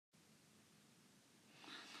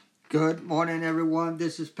Good morning, everyone.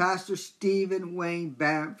 This is Pastor Stephen Wayne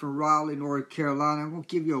Bandt from Raleigh, North Carolina. I'm going to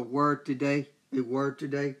give you a word today. The word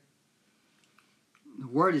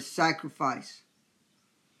is sacrifice.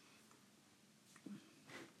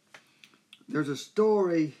 There's a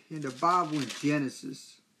story in the Bible in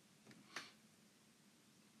Genesis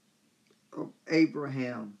of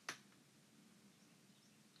Abraham.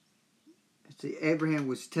 See, Abraham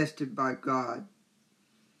was tested by God.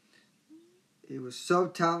 It was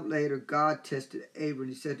some time later God tested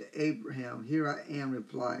Abraham. He said to Abraham, "Here I am,"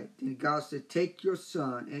 replied. Then God said, "Take your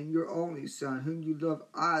son and your only son, whom you love,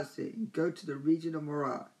 Isaac, and go to the region of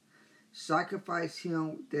Moriah. Sacrifice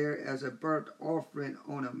him there as a burnt offering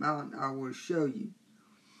on a mountain I will show you."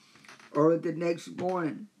 Early the next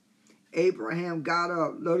morning, Abraham got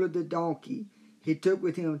up, loaded the donkey. He took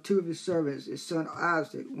with him two of his servants, his son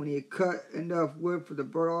Isaac. When he had cut enough wood for the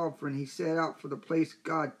burnt offering, he set out for the place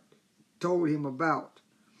God told him about.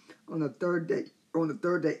 On the third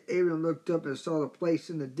day, Abraham looked up and saw the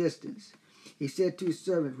place in the distance. He said to his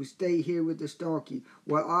servants, "We stay here with this donkey,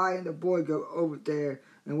 while I and the boy go over there,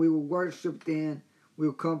 and we will worship. Then we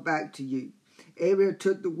will come back to you." Abraham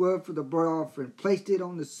took the wood for the burnt offering, placed it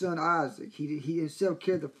on the son Isaac. He himself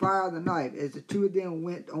carried the fire and the knife. As the two of them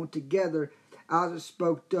went on together, Isaac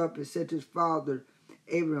spoke up and said to his father,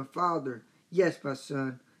 Abraham, "Father." "Yes, my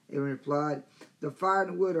son," Abraham replied. "The fire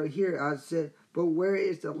and the wood are here," Isaac said, "but where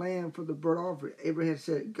is the lamb for the burnt offering?" Abraham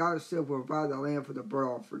said, "God himself will provide the lamb for the burnt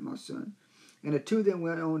offering, my son." And the two of them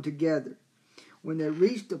went on together. When they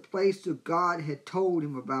reached the place that God had told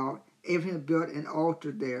him about, Abraham built an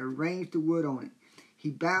altar there, arranged the wood on it. He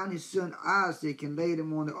bound his son Isaac and laid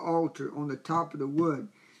him on the altar on the top of the wood.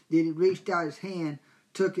 Then he reached out his hand,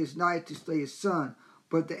 took his knife to slay his son.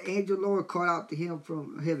 But the angel of the Lord called out to him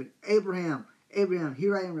from heaven, "Abraham, Abraham."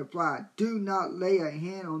 "Here I am," replied. "Do not lay a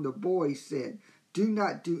hand on the boy," he said. "Do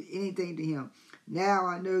not do anything to him. Now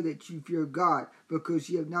I know that you fear God, because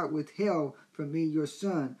you have not withheld from me your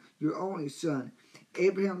son, your only son."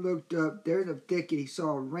 Abraham looked up. There in the thicket he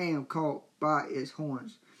saw a ram caught by its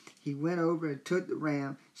horns. He went over and took the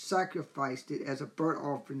ram, sacrificed it as a burnt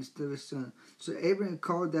offering instead of his son. So Abraham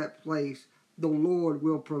called that place, "The Lord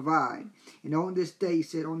will provide." And on this day he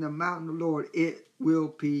said, "On the mountain of the Lord it will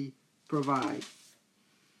be provide."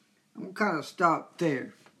 I'm going to kind of stop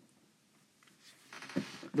there.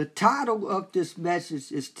 The title of this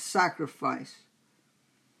message is Sacrifice.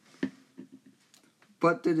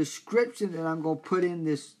 But the description that I'm going to put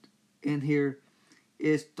in here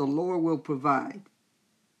is "The Lord will provide."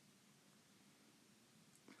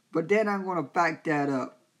 But then I'm going to back that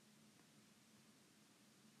up.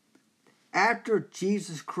 After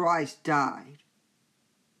Jesus Christ died,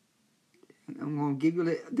 I'm going to give you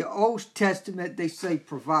the Old Testament, they say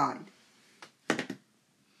provide.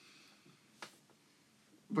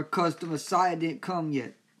 Because the Messiah didn't come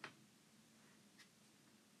yet.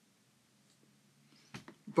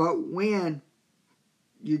 But when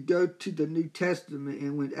you go to the New Testament,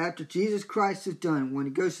 and when after Jesus Christ is done, when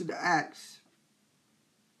he goes to the Acts,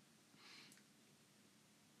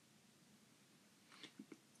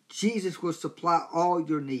 Jesus will supply all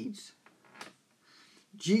your needs.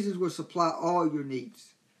 Jesus will supply all your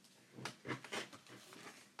needs.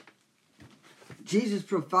 Jesus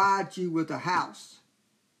provides you with a house,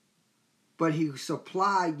 but he will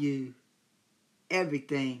supply you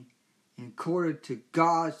everything according to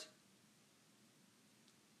God's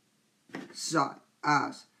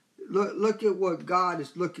eyes. Look at what God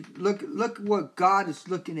is looking. Look at what God is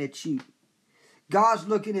looking at you. God's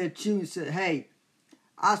looking at you and said, "Hey,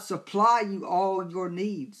 I supply you all your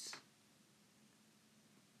needs."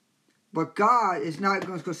 But God is not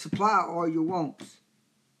going to supply all your wants.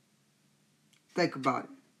 Think about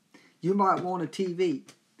it. You might want a TV.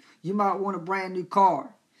 You might want a brand new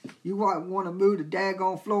car. You might want to move to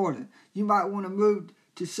daggone Florida. You might want to move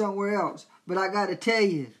to somewhere else. But I got to tell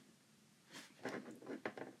you,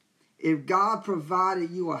 if God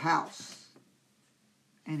provided you a house,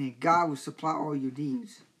 and then God will supply all your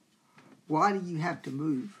needs, why do you have to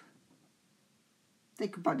move?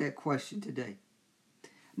 Think about that question today.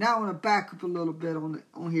 Now I want to back up a little bit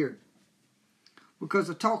on here, because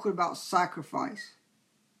I'm talking about sacrifice.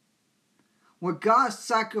 When God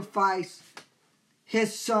sacrificed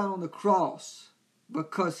his son on the cross,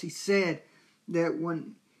 because he said that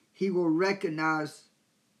when he will recognize,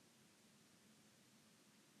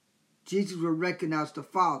 Jesus will recognize the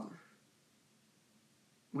Father.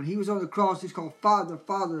 When he was on the cross, he's called, "Father,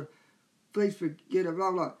 Father, please forget it,"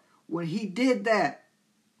 blah, blah. When he did that,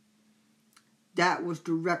 that was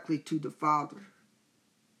directly to the Father.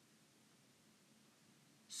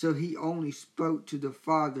 So he only spoke to the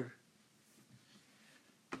Father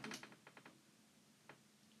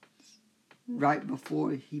right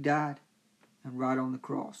before he died and right on the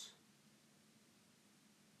cross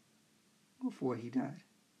before he died.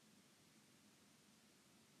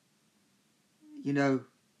 You know,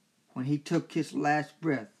 when he took his last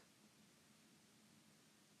breath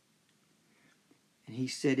and he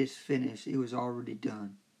said it's finished, it was already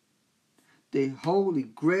done. The Holy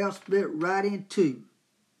Grail split right in two.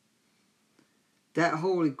 That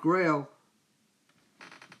Holy Grail,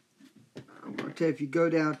 I'm going to tell you, if you go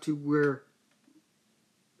down to where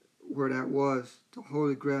that was, the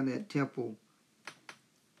Holy Grail in that temple,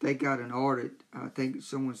 they got an audit. I think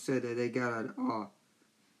someone said that they got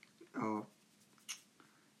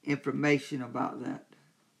information about that.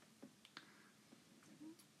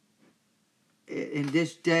 In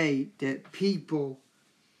this day, that people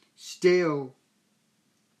still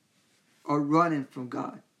are running from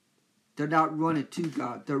God. They're not running to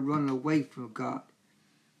God. They're running away from God.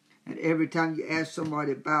 And every time you ask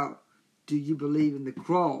somebody about, do you believe in the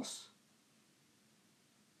cross?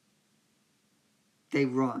 They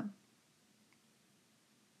run.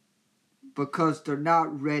 Because they're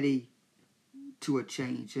not ready to a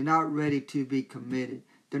change. They're not ready to be committed.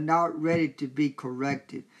 They're not ready to be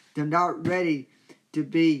corrected. They're not ready to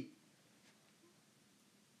be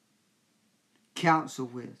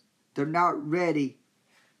counseled with. They're not ready.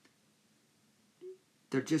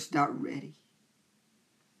 They're just not ready.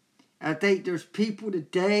 I think there's people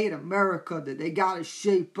today in America that they got to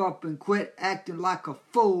shape up and quit acting like a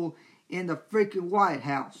fool in the freaking White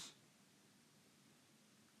House.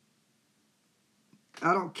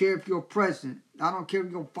 I don't care if you're a president. I don't care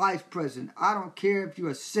if you're a vice president. I don't care if you're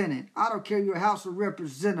a Senate. I don't care if you're a House of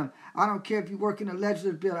Representatives. I don't care if you work in the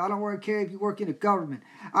legislative building. I don't care if you work in the government.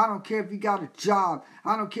 I don't care if you got a job.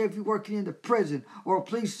 I don't care if you're working in the prison or a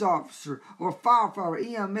police officer or a firefighter,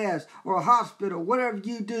 EMS, or a hospital, whatever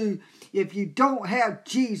you do. If you don't have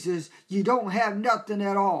Jesus, you don't have nothing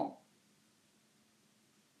at all.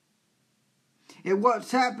 And what's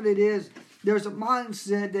happening is there's a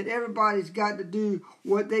mindset that everybody's got to do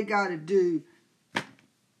what they got to do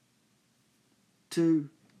to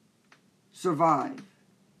survive.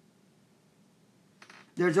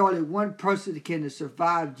 There's only one person that can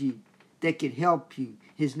survive you, that can help you.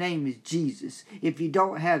 His name is Jesus. If you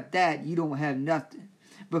don't have that, you don't have nothing.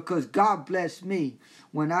 Because God blessed me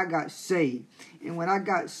when I got saved. And when I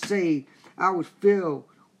got saved, I was filled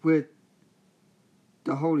with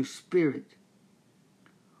the Holy Spirit.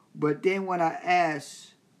 But then when I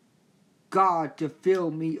asked God to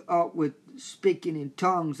fill me up with speaking in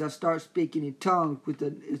tongues, I start speaking in tongues with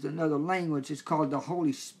is another language. It's called the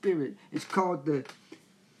Holy Spirit. It's called the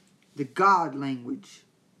God language.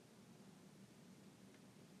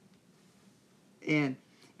 And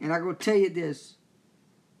I'm going to tell you this.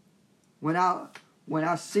 When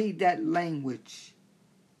I see that language,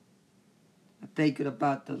 I'm thinking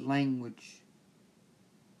about the language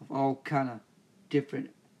of all kind of different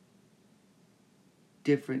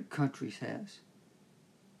countries has.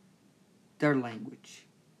 Their language.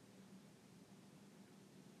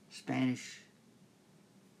 Spanish.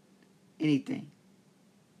 Anything.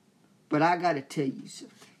 But I got to tell you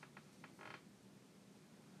something.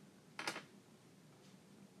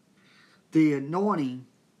 The anointing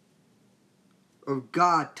of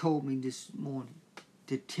God told me this morning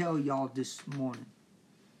to tell y'all this morning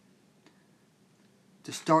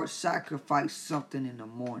to start sacrifice something in the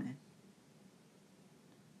morning.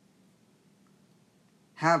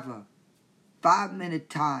 Have a 5-minute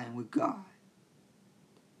time with God.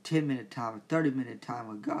 10-minute time, a 30-minute time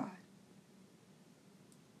with God.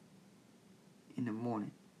 In the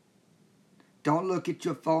morning. Don't look at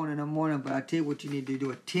your phone in the morning, but I tell you what you need to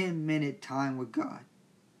do. A 10-minute time with God.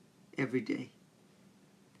 Every day.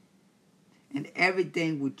 And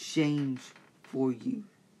everything will change for you.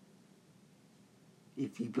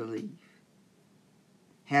 If you believe.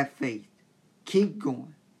 Have faith. Keep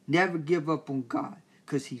going. Never give up on God.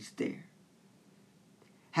 Because He's there.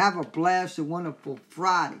 Have a blessed and wonderful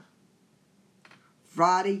Friday.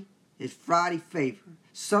 Friday is Friday favor.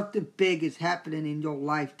 Something big is happening in your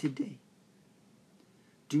life today.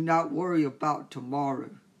 Do not worry about tomorrow.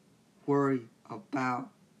 Worry about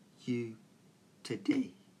you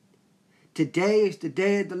today. Today is the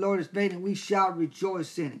day that the Lord has made, and we shall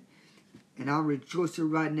rejoice in it. And I'm rejoicing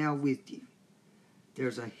right now with you.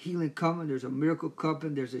 There's a healing coming. There's a miracle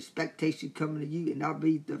coming. There's expectation coming to you. And I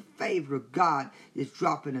believe the favor of God is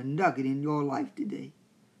dropping a nugget in your life today.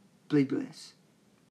 Be blessed.